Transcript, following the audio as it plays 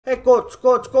Hey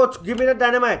coach, give me the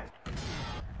dynamite.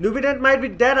 Newbie might be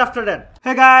dead after that.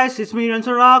 Hey guys, it's me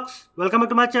Ransom Rocks. Welcome back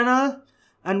to my channel.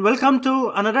 And welcome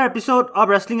to another episode of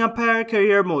Wrestling Empire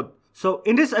Career Mode. So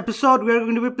in this episode, we are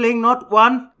going to be playing not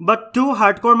one, but two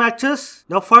hardcore matches.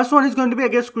 The first one is going to be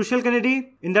against Crucial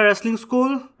Kennedy in the wrestling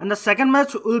school. And the second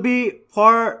match will be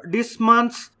for this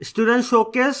month's student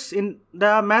showcase. In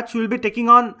the match, we will be taking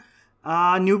on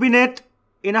Newbie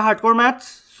in a hardcore match.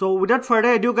 So without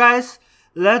further ado guys,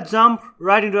 let's jump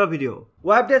right into the video.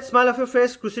 Wipe that smile off your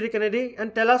face, Crucial Kennedy,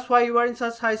 and tell us why you are in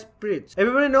such high spirits.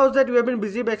 Everybody knows that you have been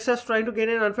busy backstage trying to gain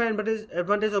an unfair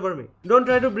advantage over me. Don't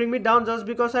try to bring me down just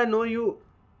because I know you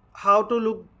how to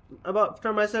look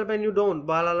after myself and you don't,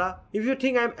 Val Halla. If you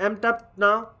think I'm amped up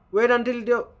now, wait until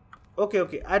you...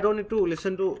 Okay, I don't need to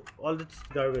listen to all this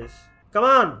garbage. Come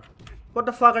on! What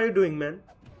the fuck are you doing, man?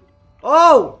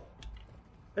 Oh!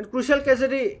 And Crucial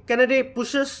Kennedy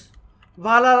pushes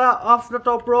Val Halla off the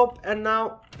top rope, and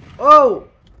now, oh,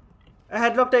 a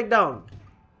headlock takedown.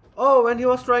 Oh, when he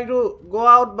was trying to go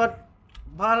out, but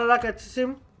Val Halla catches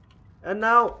him, and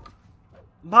now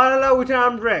Val Halla with an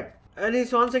arm drag, and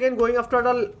he's once again going after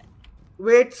the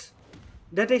weights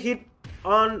that he hit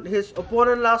on his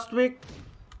opponent last week.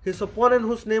 His opponent,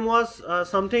 whose name was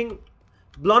something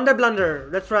Blonde Blunder.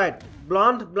 That's right,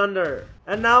 Blonde Blunder.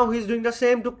 And now he's doing the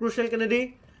same to Crucial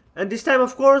Kennedy, and this time,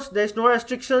 of course, there's no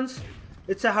restrictions.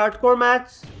 It's a hardcore match.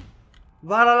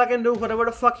 Val Halla can do whatever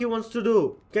the fuck he wants to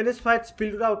do. Can this fight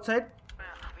spill to the outside?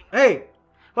 Hey!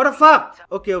 What the fuck?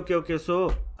 Okay.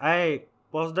 So, I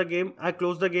paused the game. I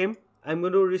closed the game. I'm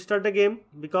going to restart the game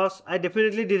because I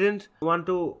definitely didn't want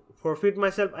to forfeit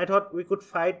myself. I thought we could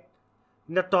fight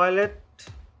in the toilet.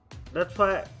 That's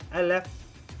why I left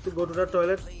to go to the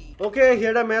toilet. Okay,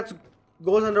 here the match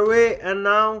goes underway, and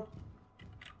now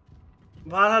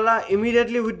Val Halla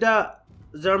immediately with the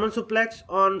German suplex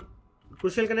on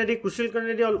Crucial Kennedy. Crucial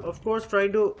Kennedy, of course,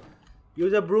 trying to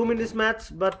use a broom in this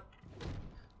match, but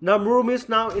the broom is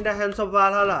now in the hands of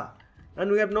Val Halla,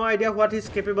 and we have no idea what he's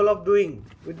capable of doing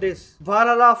with this. Val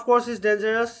Halla, of course, is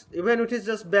dangerous even with his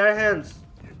just bare hands.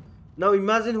 Now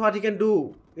imagine what he can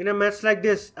do in a match like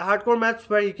this, a hardcore match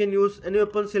where he can use any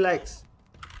weapons he likes.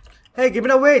 Hey, give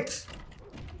me the weights.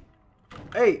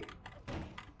 Hey,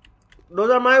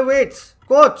 those are my weights.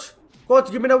 Coach,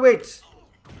 give me the weights.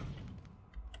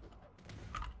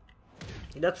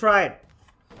 That's right.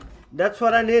 That's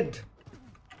what I need.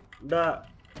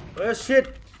 Oh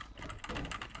shit.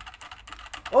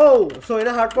 Oh, so in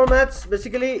a hardcore match,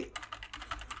 basically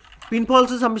pinfalls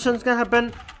and submissions can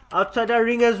happen outside the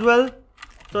ring as well.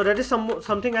 So that is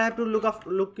something I have to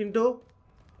look into.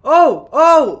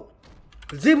 Oh!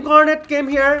 Jim Cornette came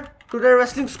here to the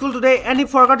wrestling school today and he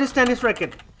forgot his tennis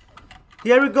racket.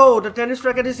 Here we go. The tennis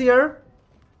racket is here,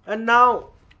 and now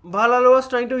Val Halla was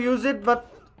trying to use it, but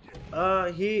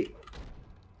he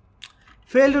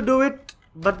failed to do it.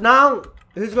 But now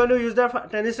he's going to use the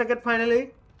tennis racket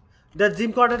finally that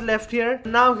Jim Cornette left here.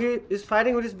 Now he is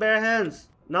fighting with his bare hands.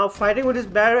 Now fighting with his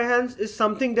bare hands is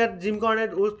something that Jim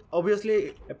Cornette would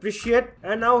obviously appreciate.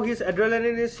 And now his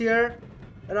adrenaline is here,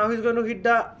 and now he's going to hit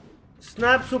the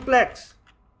snap suplex.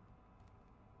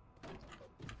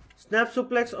 Snap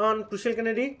suplex on Crucial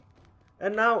Kennedy,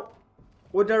 and now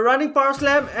with the running power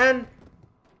slam, and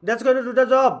that's going to do the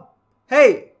job.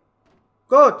 Hey,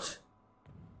 coach,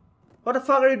 what the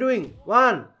fuck are you doing?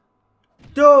 1,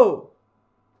 2,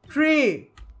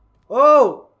 3.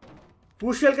 Oh,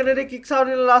 Crucial Kennedy kicks out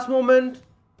in the last moment,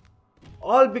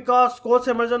 all because Coach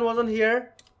Emerson wasn't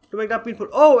here to make that pinfall.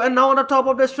 Oh, and now on the top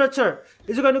of the stretcher.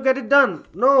 Is he going to get it done?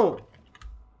 No.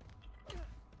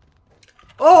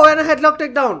 Oh, and a headlock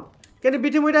takedown. Can he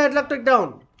beat him with a headlock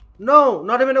takedown? No,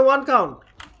 not even a 1 count.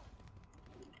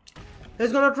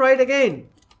 He's gonna try it again.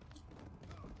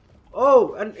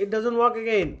 Oh, and it doesn't work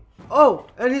again. Oh,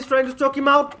 and he's trying to choke him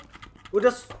out with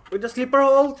a sleeper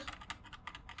hold.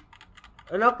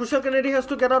 And now Crucial Kennedy has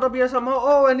to get out of here somehow.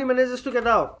 Oh, and he manages to get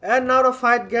out. And now the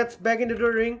fight gets back into the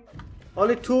ring.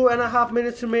 Only 2.5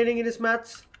 minutes remaining in this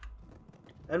match,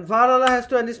 and Val Halla has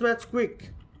to end this match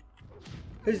quick.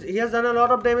 He has done a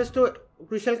lot of damage to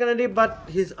Crucial Kennedy, but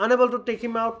he's unable to take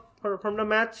him out from the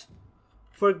match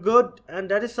for good, and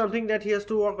that is something that he has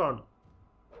to work on.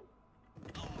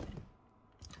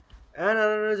 And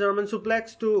another German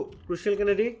suplex to Crucial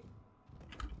Kennedy,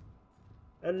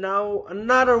 and now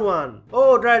another one.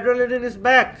 Oh, the adrenaline is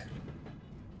back,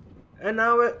 and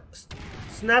now a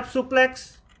snap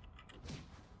suplex,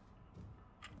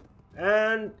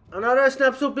 and another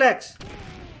snap suplex.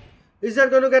 Is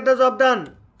that going to get the job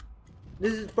done?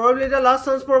 This is probably the last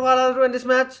chance for Val Halla to win this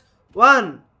match.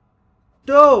 1,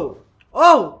 2.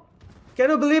 Oh! Can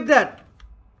you believe that?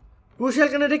 Crucial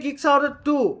Kennedy kicks out at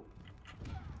 2.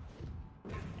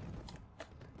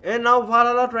 And now Val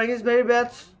Halla trying his very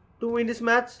best to win this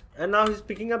match. And now he's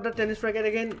picking up the tennis racket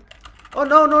again. Oh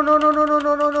no, no, no, no, no, no,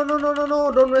 no, no, no, no, no, no,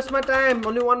 no. Don't waste my time.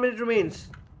 Only 1 minute remains.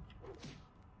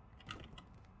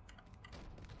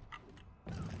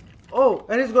 Oh,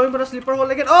 and he's going for the sleeper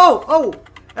hold again. Oh, oh.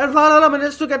 And Val Halla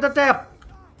managed to get the tap.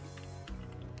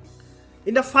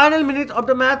 In the final minute of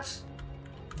the match,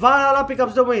 Val Halla picks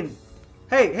up the win.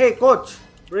 Hey, hey, coach.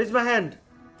 Raise my hand.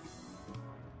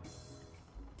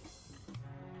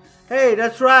 Hey,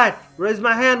 that's right. Raise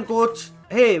my hand, coach.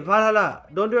 Hey, Val Halla,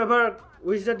 don't you ever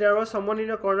wish that there was someone in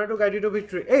your corner to guide you to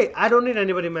victory? Hey, I don't need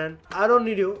anybody, man. I don't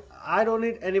need you. I don't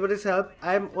need anybody's help.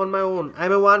 I'm on my own.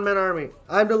 I'm a one-man army.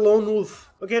 I'm the lone wolf.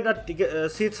 Okay, the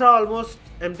seats are almost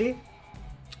empty.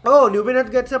 Oh, Newbie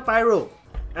gets a pyro.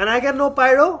 And I get no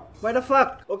pyro? Why the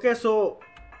fuck? Okay, so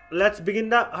let's begin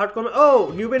the hardcore.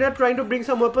 Oh, Newbie trying to bring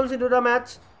some weapons into the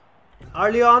match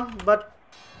early on, but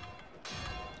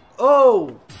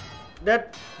oh,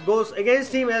 that goes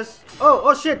against him as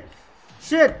oh shit.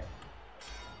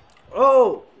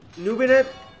 Oh, Newbie.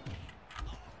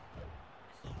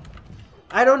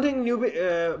 I don't think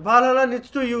Val Halla needs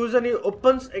to use any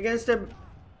opens against a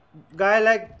guy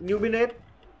like Newbie.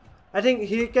 I think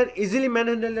he can easily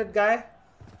manhandle that guy.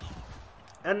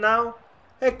 And now,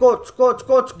 hey coach,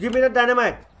 give me the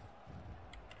dynamite.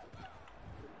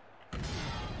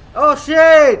 Oh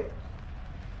shit!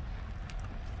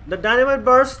 The dynamite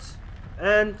bursts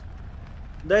and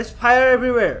there's fire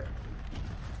everywhere.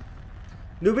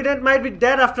 Newbie might be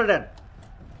dead after that.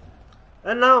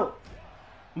 And now,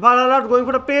 Val Halla going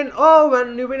for the pin. Oh,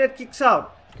 when Newbie kicks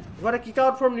out. What a kick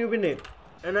out from Newbie.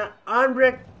 And an arm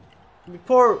break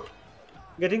before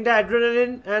getting the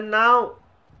adrenaline. And now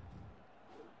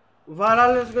Val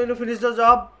Halla is going to finish the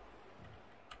job.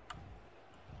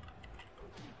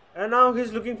 And now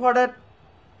he's looking for that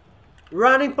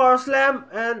running power slam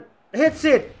and hits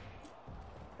it.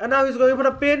 And now he's going for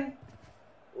the pin.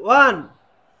 1,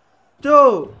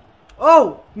 2.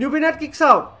 Oh, Newbie kicks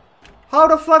out. How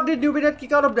the fuck did Newbie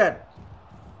kick out of that?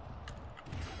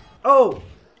 Oh,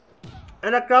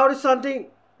 and the crowd is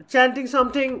chanting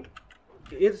something.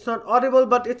 It's not audible,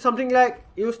 but it's something like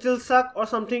 "you still suck" or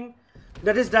something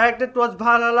that is directed towards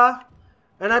Val Halla.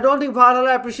 And I don't think Val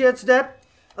Halla appreciates that.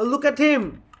 Look at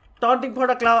him taunting for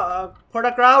the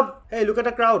crowd. Hey, look at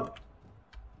the crowd.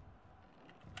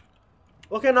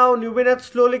 Okay, now Newbie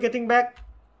slowly getting back.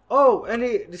 Oh, and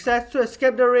he decides to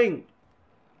escape the ring.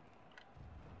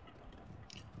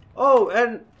 Oh,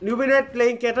 and Newbie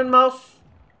playing cat and mouse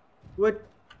with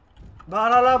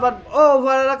Val Halla, but oh,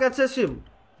 Val Halla catches him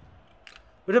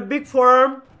with a big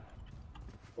forearm.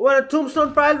 Oh, and a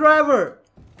tombstone pile driver.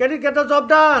 Can he get the job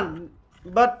done?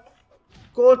 But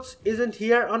coach isn't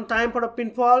here on time for a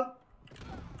pinfall.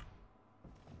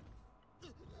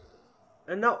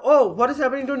 And now, oh, what is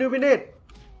happening to Newbie?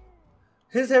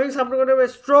 He's having some kind of a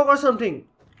stroke or something.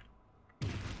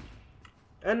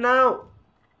 And now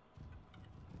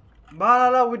Val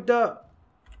Halla with the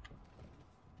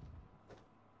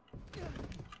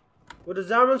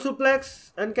German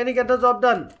suplex, and can he get the job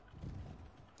done?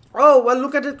 Oh, well,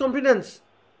 look at his confidence.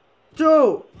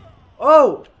 2.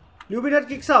 Oh, Newbie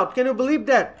kicks out. Can you believe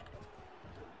that?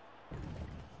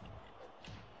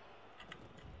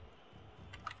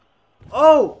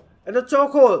 Oh, and the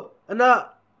chokehold and the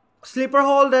sleeper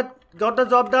hold that got the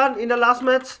job done in the last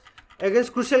match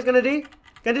against Crucial Kennedy.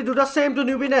 Can he do the same to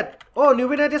Newbie? Oh,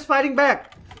 Newbie is fighting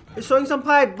back. He's showing some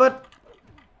fight, but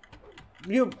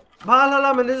Val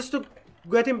Halla manages to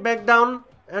get him back down.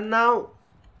 And now,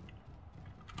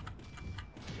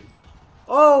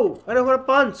 oh, and over a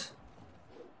punch.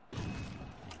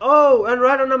 Oh, and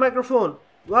right on the microphone.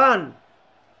 1,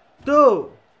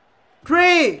 2,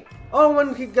 3. Oh,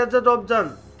 when he gets the job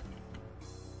done.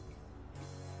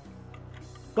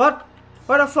 But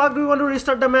why the fuck do we want to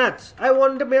restart the match? I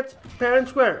want the match fair and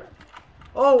square.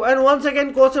 Oh, and once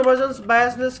again, Coach Emerson's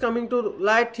biasness coming to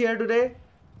light here today.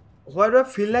 Why do I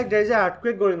feel like there is an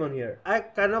earthquake going on here? I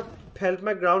kind of felt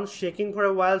my ground shaking for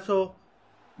a while, so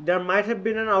there might have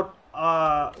been an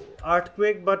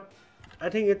earthquake, but I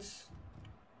think it's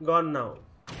gone now.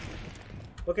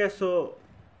 Okay, so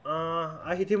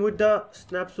I hit him with the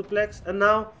snap suplex, and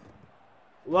now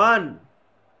 1,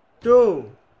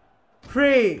 2,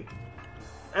 3,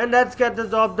 and let's get the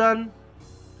job done.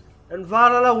 And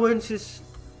Val Halla wins his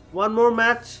one more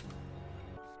match,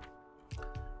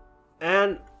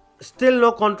 and still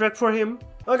no contract for him.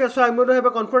 Okay, so I'm going to have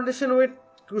a confrontation with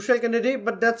Crucial Kennedy,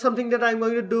 but that's something that I'm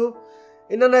going to do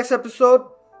in the next episode.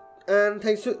 And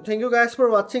thank you guys for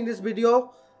watching this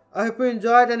video. I hope you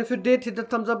enjoyed, and if you did, hit the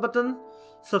thumbs up button.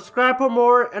 subscribe for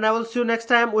more, and I will see you next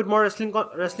time with more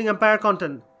Wrestling Empire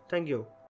content. Thank you.